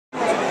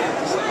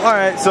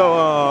Alright,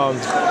 so,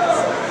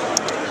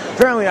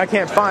 apparently I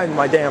can't find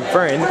my damn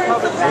friend.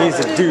 He's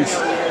a douche.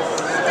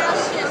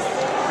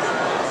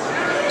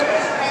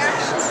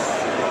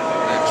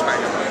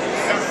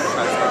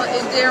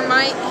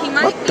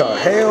 What the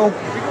hell?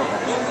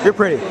 You're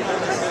pretty.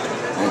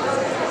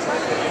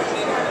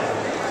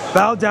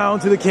 Bow down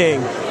to the king.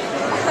 The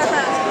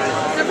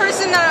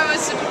person that I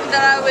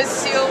was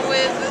sealed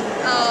with,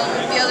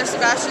 the other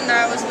Sebastian that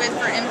I was with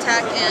for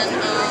MTAC and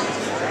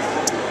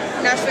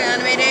Nashville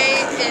Anime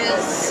Day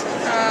is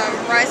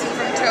rising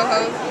from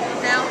Toho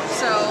now,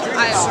 so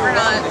we're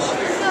not.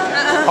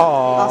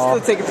 I'll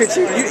still take a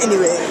picture of you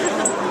anyway.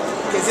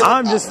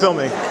 I'm just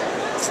filming.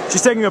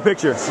 She's taking a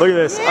picture. Look at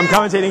this. I'm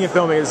commentating and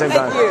filming at the same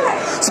time.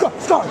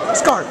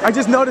 Scar. I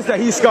just noticed that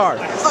he's Scar.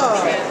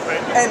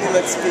 And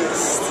let's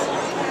feast.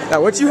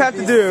 Now what you have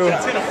to do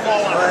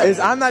is,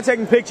 I'm not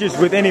taking pictures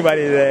with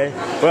anybody today,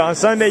 but on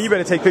Sunday you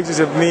better take pictures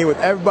of me with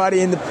everybody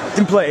in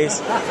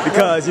place,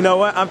 because you know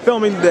what? I'm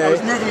filming today. I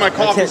was moving my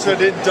coffee so it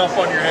didn't dump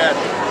on your head.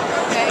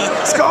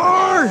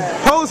 Scar!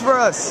 Pose for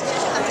us!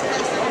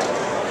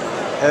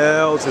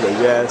 L to the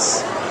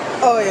yes.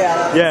 Oh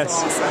yeah. Yes.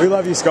 Awesome. We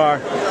love you, Scar.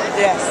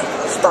 Yes.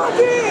 Stop it!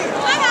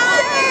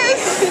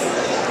 Yes!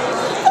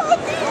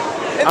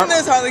 And then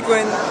there's Harley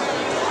Quinn.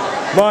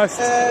 Must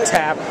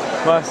tap.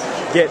 Must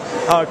get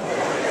hug.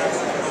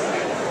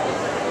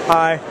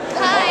 Hi.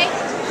 Hi.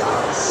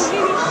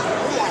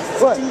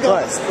 What? Oh my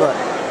gosh.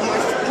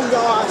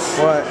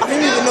 What? I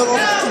didn't even know that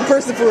was in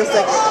person for a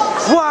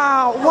second.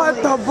 Wow! What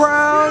the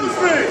brown?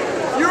 Excuse me!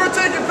 You were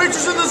taking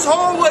pictures in this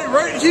hallway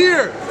right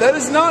here. That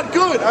is not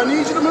good. I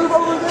need you to move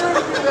over there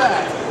and do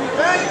that.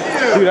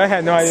 Thank you. Dude, I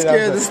had no idea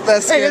that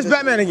was Hey, it's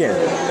Batman again.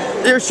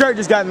 Your shirt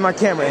just got in my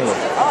camera angle.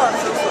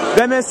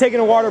 Batman's taking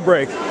a water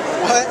break.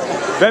 What?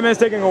 Batman's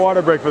taking a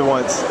water break for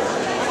once.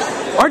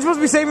 Aren't you supposed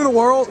to be saving the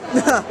world?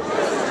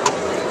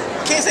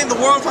 Can't save the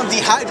world if I'm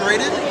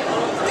dehydrated.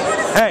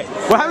 Hey,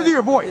 what happened to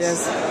your voice?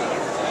 Yes.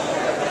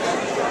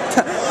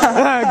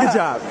 Good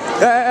job.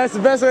 That's the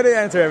best way to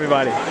answer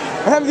everybody.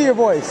 What happened to your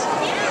voice?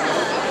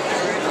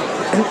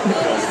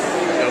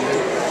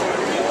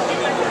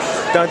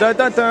 Dun dun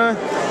dun dun.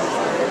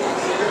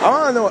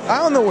 I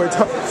don't know where.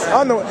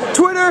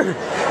 Twitter.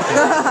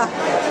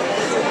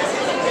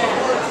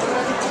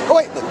 Oh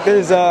wait,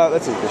 there's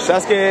let's see. There's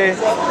Sasuke.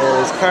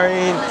 There's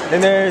Karin.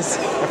 And there's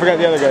I forgot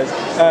the other guys.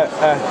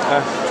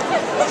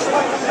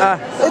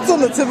 It's on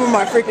the tip of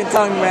my freaking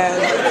tongue, man.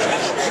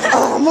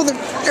 Oh, mother.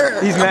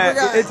 He's mad.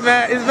 It's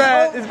mad.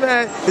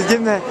 He's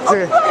getting mad.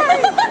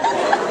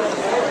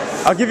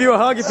 I'll give you a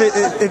hug if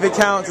it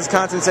counts as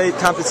compensation.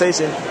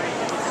 Compensation?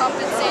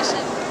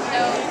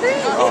 No.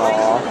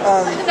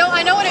 No,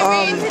 I know what it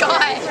means.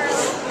 God.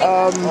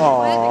 Aww.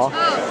 Oh,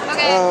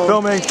 okay.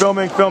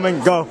 Filming,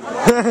 go.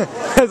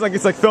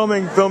 it's like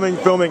filming,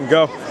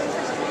 go.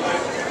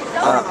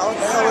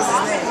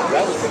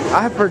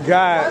 I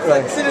forgot.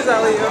 Like,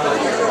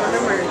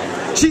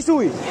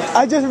 Shisui.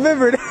 I just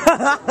remembered.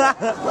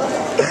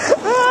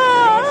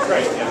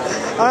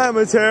 I am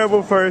a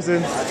terrible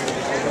person.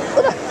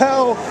 What the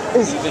hell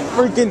is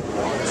freaking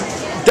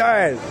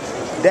Dad?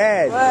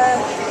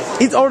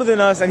 He's older than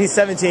us and he's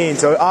 17,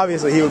 so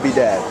obviously he would be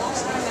Dad.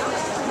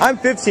 I'm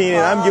 15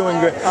 and I'm doing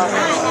good.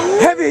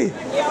 Heavy!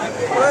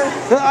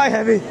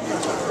 Heavy.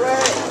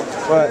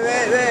 What?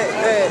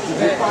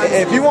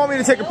 If you want me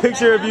to take a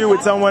picture of you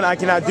with someone, I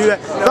cannot do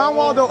that. Don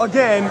Waldo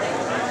again.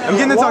 I'm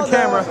getting this on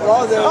camera.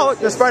 Oh, look,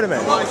 there's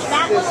Spider-Man. What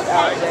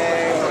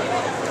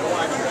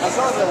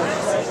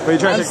are you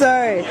trying to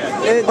sorry.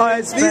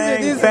 It's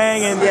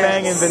Fang and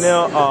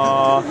Vanille.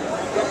 Aw.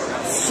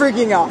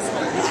 Freaking awesome.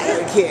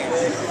 Okay.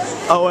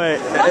 Oh wait,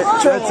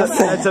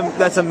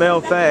 that's a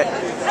male fact.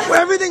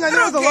 Everything I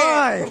know is a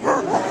lie.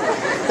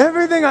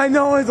 Everything I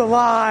know is a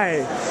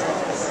lie.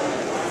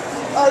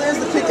 Oh, there's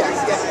the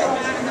pickaxe guy.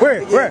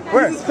 Where?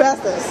 He's just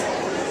past us.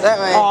 That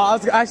way. Oh,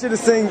 I should have.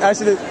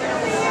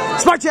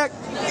 Spot check.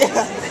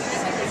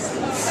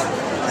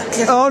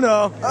 Oh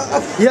no,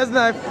 he has a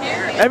knife.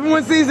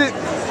 Everyone sees it.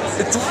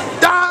 It's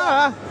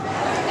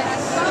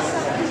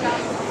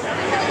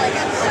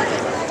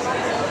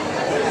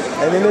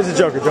And then there's a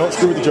Joker. Don't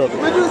screw with the Joker.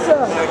 Medusa.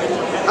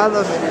 I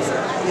love Medusa.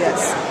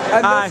 Yes.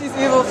 I know she's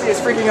evil. She is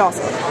freaking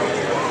awesome.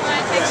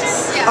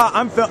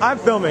 I'm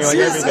filming like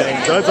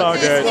everything, so it's all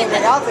good.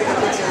 I'll take a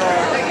picture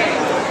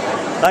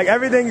there. Like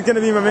everything's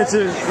gonna be my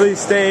mentally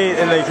state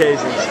and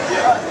vacation.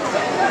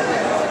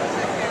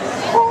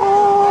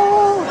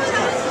 Oh,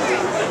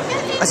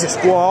 that's a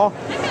squall.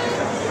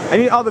 I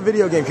need all the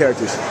video game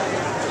characters.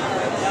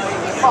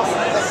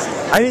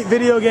 I need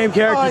video game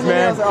characters,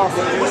 man. Awesome.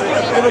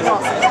 It looks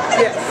awesome.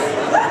 Yes.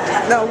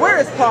 Now, where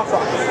is Papa?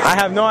 I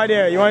have no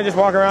idea. You want to just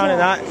walk around and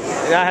not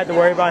have to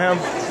worry about him?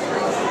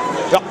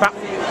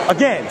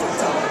 Again.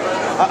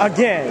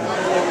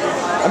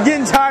 I'm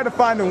getting tired of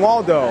finding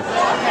Waldo.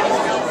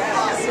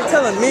 You're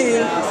telling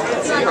me.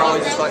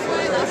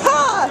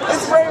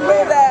 It's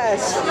Rainbow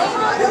Dash.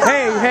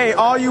 Hey,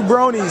 all you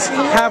bronies,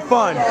 have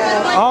fun.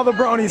 All the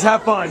bronies,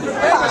 have fun.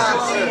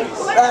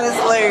 That is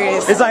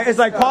hilarious. It's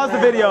like pause the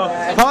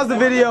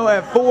video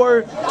at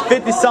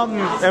 4:50 something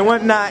and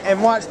whatnot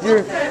and watch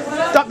your.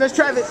 Stop, there's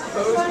Travis.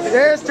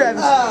 There's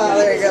Travis. Oh,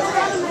 there you go.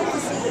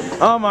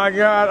 Oh my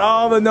god,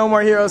 all the No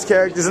More Heroes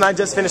characters, and I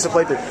just finished the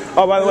playthrough.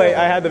 Oh, by the way,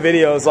 I had the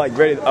videos like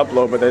ready to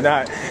upload, but they're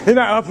not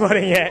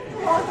uploading yet.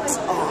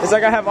 It's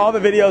like I have all the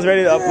videos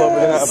ready to upload, but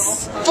they're not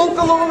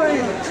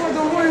uploading.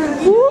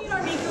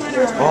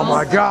 Oh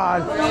my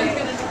god.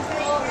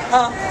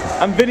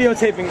 I'm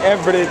videotaping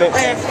everything.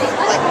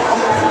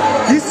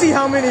 You see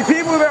how many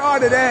people there are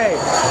today?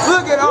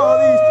 Look at all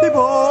these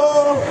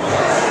people.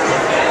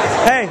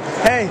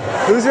 Hey,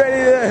 who's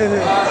ready to...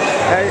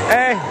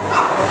 Hey,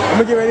 I'm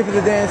gonna get ready for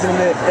the dance in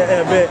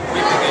a bit.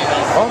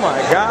 Oh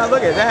my god,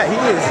 look at that. He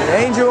is an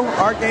angel,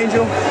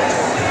 archangel.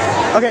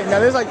 Okay, now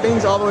there's like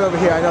things all the way over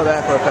here. I know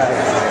that for a fact.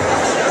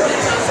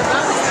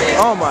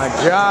 Oh my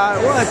god,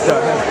 what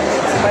the heck?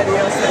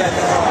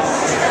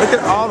 Look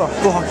at all the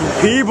fucking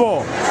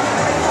people.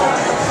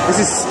 This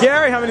is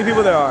scary how many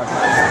people there are.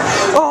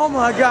 Oh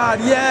my god,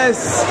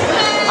 yes!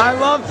 I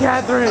love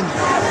Catherine.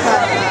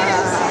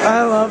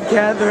 I love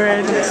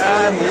Catherine.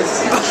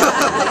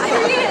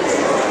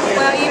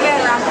 Well, you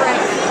better run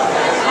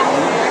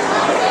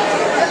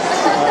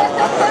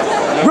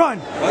Run!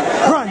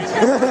 Run!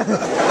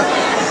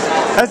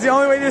 That's the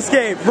only way to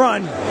escape.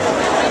 Run!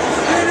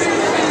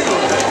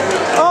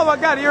 Oh my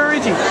god, you're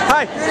reaching.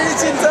 Hi! You're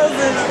reaching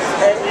Tosin.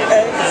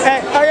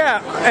 Hey, oh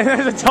yeah! And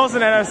there's a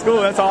Tosin at our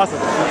school. That's awesome.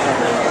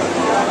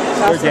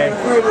 They're gay.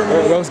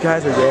 Those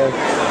guys are gay.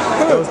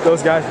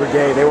 Those guys were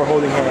gay. They were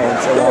holding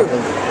hands.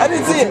 I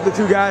didn't see it. The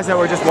two guys that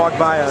were just walked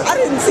by us. I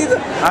didn't see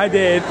them. I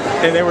did,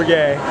 and they were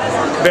gay.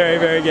 Very,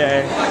 very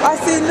gay. I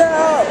see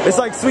now. It's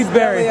like Sweet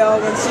Berry.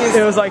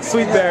 It was like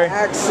Sweet Berry.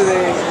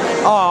 Actually.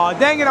 Aw,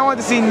 dang it, I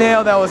wanted to see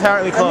Nail that was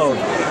hardly clothed.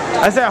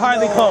 I said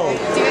hardly clothed.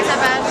 Do you guys have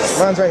badges?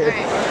 Mine's right here.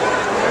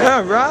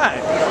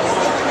 Alright.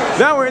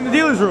 Now we're in the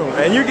dealer's room,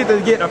 and you get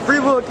to get a free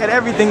look at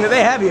everything that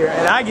they have here,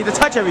 and I get to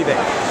touch everything.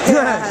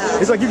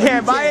 It's like you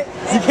can't buy it,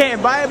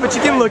 but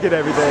you can look at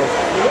everything.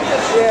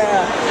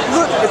 Yeah,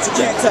 look, but you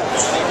can't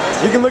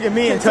touch. You can look at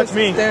me and touch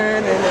me.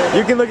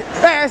 You can look at,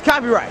 hey, that's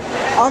copyright.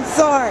 I'm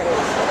sorry.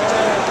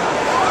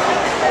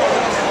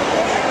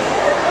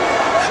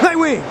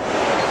 Nightwing!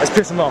 Let's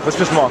piss him off,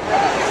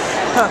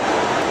 Huh.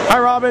 Hi,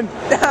 Robin.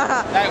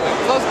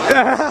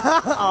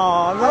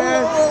 Aw,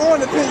 man.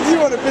 You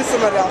want to piss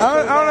somebody off?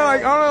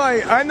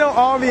 I know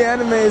all the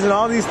animes and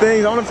all these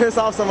things. I want to piss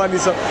off somebody.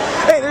 So,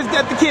 hey, there's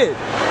Death the Kid.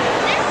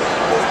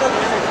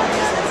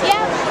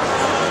 Yeah.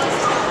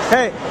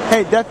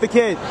 Hey, Death the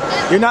Kid.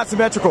 You're not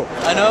symmetrical.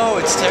 I know,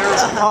 it's terrible.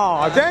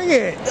 Aw, dang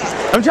it.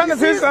 I'm trying to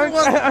piss like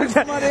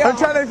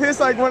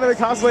one of the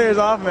cosplayers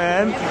off,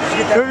 man.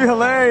 It would be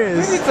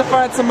hilarious. We need to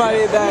find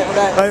somebody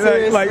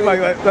that like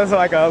that's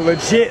like a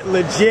legit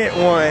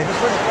one.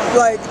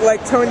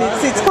 Like Tony.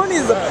 See, Tony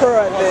is a pro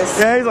at this.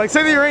 Yeah, he's like,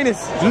 say the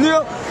Uranus.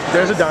 Nope.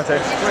 There's a Dante.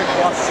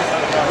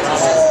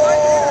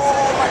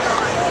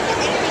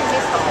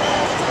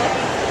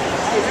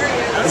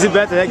 Is it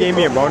bad that gave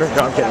me a boner?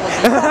 No, I'm kidding.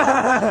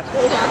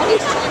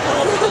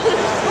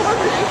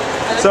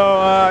 So,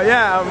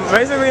 yeah,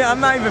 basically, I'm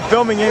not even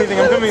filming anything.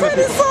 I'm filming the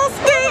people.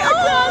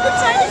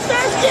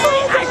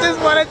 I just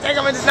want to take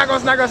them and snuggle.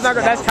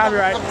 That's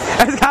copyright.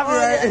 That's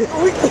copyright.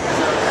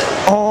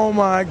 Oh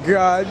my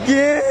god,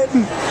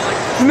 Gin!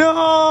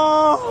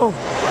 No!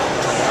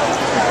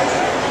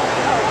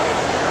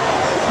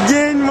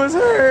 Gin was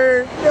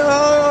hurt.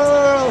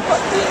 No!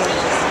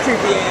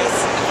 Creepy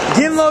ass.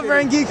 Gin loved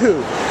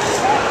Rangiku.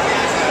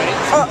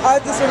 I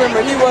just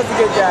remember he was a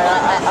good guy.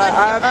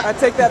 I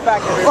take that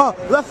back. Oh,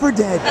 Left 4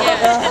 Dead.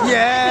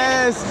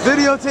 Yes,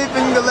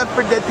 videotaping the Left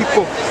 4 Dead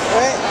people.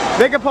 Right?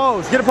 Make a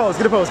pose. Get a pose.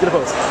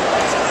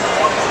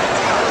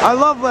 I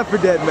love Left 4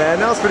 Dead, man.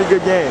 That was a pretty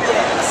good game.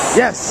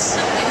 Yes.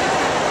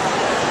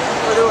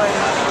 What do I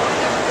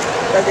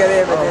know? Look at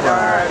everything.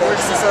 Alright,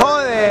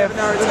 Hold it.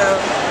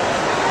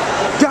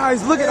 Guys,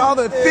 look at all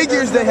the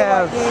figures they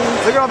have.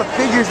 Look at all the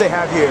figures they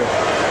have here.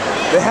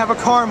 They have a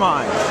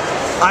Carmine.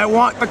 I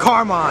want the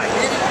Carmine.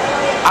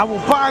 I will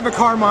buy the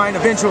Carmine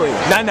eventually.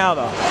 Not now,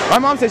 though. My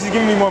mom said she's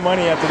giving me more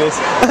money after this.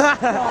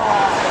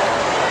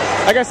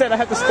 Like I said, I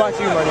have to spot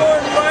you money. More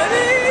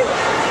money?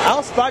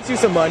 I'll spot you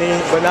some money,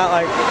 but not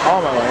like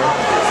all my money.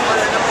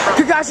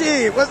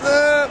 Kakashi, what's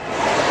up?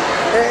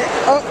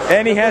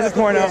 And he has a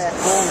porno.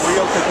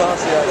 Real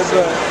Kakashi.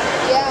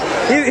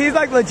 Yeah. He's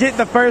like legit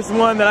the first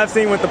one that I've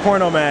seen with the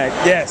porno mag.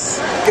 Yes.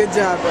 Good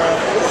job, bro.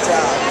 Good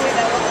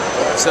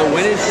job. So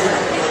when is...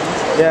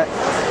 Yeah.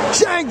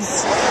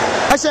 Shanks!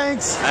 Hi,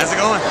 Shanks! How's it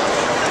going?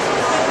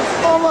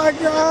 Oh my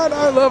god,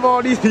 I love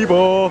all these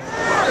people.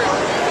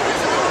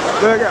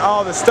 Look at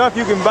all the stuff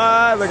you can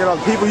buy. Look at all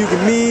the people you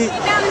can meet.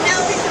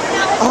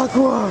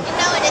 Aqua!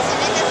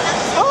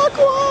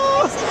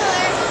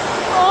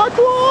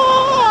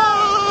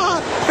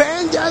 Aqua!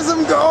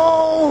 Phangasm,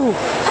 go!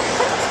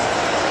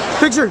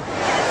 Picture!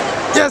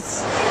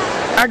 Yes!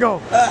 I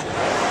go.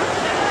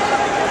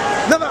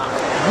 Another.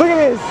 Look at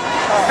this.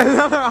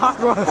 Another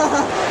Aqua.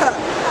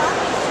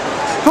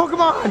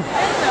 Pokemon.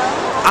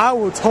 I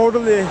would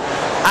totally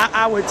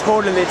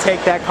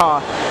take that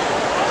car.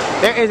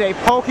 There is a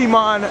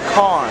Pokemon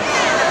car.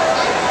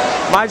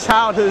 My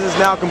childhood is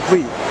now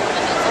complete.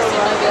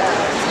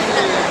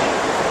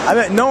 I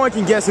bet no one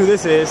can guess who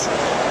this is.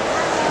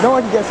 No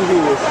one can guess who he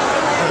is,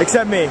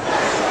 except me,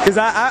 because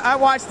I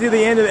watched through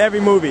the end of every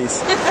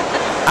movies.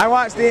 I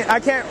watched the. I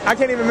can't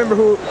even remember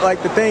who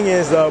like the thing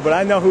is though, but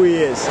I know who he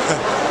is.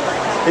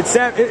 It's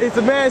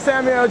the man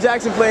Samuel L.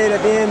 Jackson played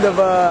at the end of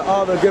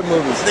all the good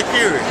movies. Nick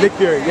Fury. Nick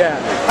Fury, yeah.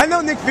 I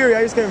know Nick Fury.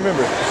 I just can't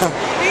remember.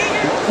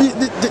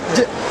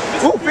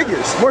 Oh,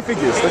 figures. More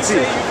figures. Let's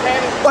see.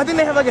 Oh, I think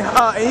they have like an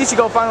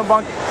Ichigo Final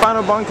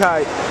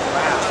Bankai. I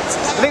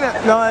think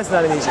that, no, that's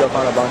not an Ichigo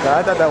Final Bankai.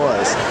 I thought that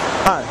was.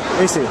 Let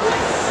me see.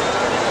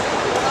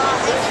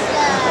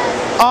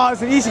 Oh,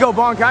 it's an Ichigo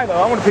Bankai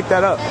though. I want to pick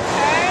that up.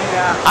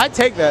 I'd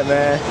take that,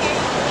 man.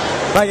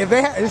 Like if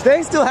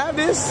they still have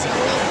this.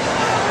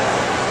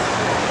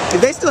 If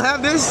they still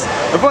have this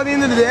before the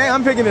end of the day,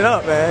 I'm picking it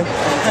up, man.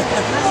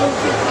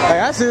 Like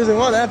I seriously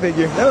want that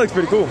figure. That looks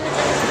pretty cool.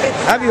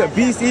 That'd be a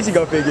beast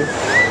Ichigo figure.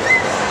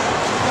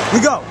 We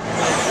go.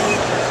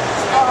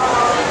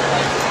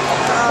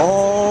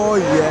 Oh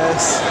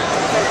yes.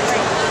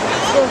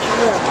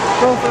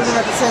 Go for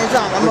them at the same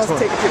time. I must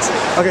take a picture.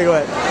 Okay, go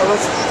ahead.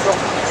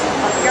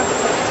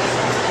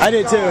 I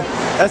did too.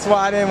 That's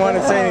why I didn't want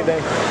to say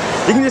anything.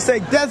 You can just say,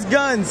 "Death's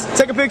guns."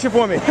 Take a picture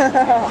for me.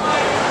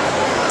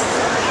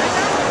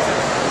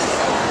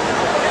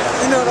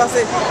 You know what I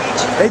say?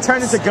 They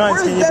turned into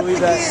guns. Can you believe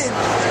that?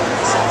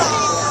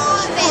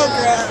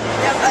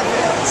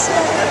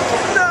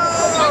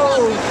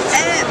 No! But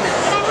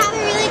I have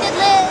a really good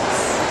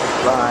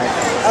list. Bye.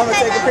 I'm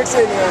gonna take a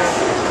picture anyway.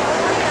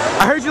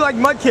 I heard you like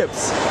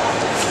mudkips.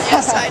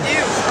 Yes, I do.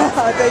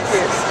 Thank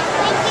you.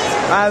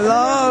 I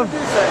love.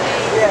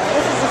 Yeah,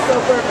 this is just so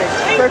perfect.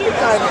 Perfect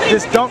timing.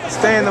 Just don't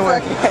stay in the way.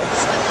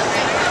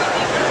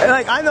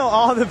 Like I know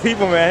all the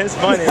people, man. It's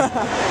funny.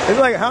 It's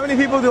like, how many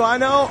people do I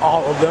know?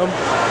 All of them.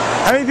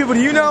 How many people do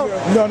you know?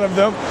 None of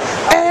them.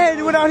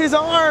 Ed without his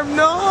arm.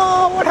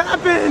 No, what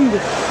happened?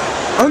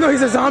 Oh no,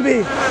 he's a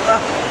zombie.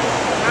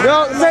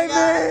 No, save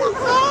me.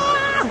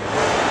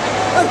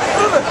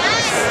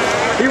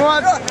 He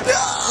wants.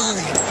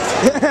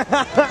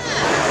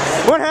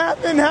 What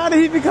happened? How did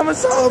he become a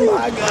zombie? Oh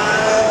my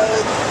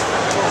god.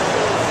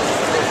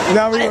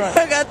 Now we run.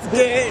 I got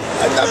scared.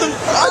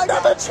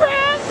 Another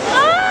trap.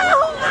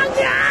 Oh my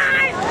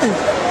god.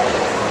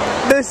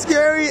 The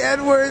scary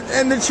Edward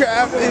and the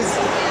trap is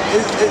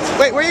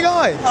wait, where you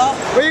going?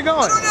 Where you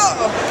going? I don't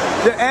know.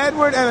 The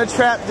Edward and the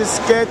trap just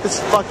scared the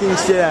fucking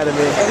shit out of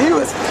me. And he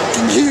was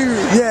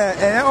huge. Yeah,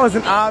 and that was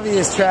an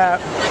obvious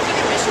trap.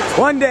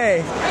 One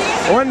day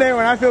when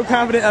I feel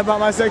confident about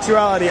my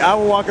sexuality, I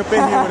will walk up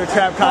in here with a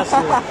trap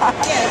costume.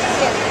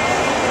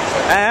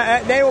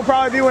 They will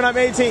probably be when I'm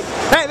 18.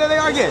 Hey, there they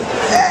are again.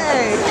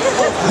 Hey!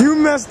 You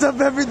messed up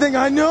everything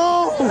I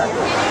know.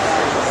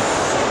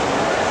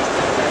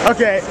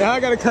 Okay, now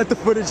I gotta cut the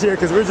footage here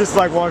because we're just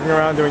like walking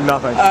around doing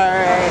nothing.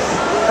 Alright.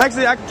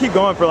 Actually, I could keep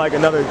going for like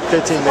another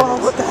 15 minutes. Oh,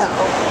 what the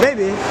hell?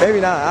 Maybe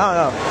not. I don't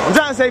know. I'm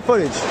trying to save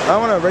footage. I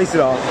don't want to erase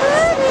it all.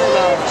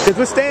 Because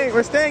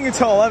we're staying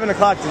until 11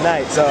 o'clock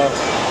tonight, so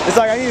it's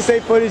like I need to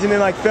save footage and then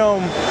like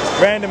film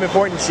random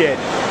important shit.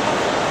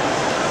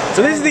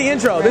 So this is the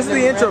intro. This is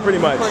the intro pretty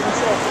much.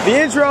 The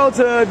intro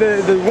to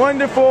the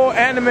wonderful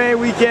anime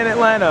weekend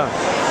Atlanta.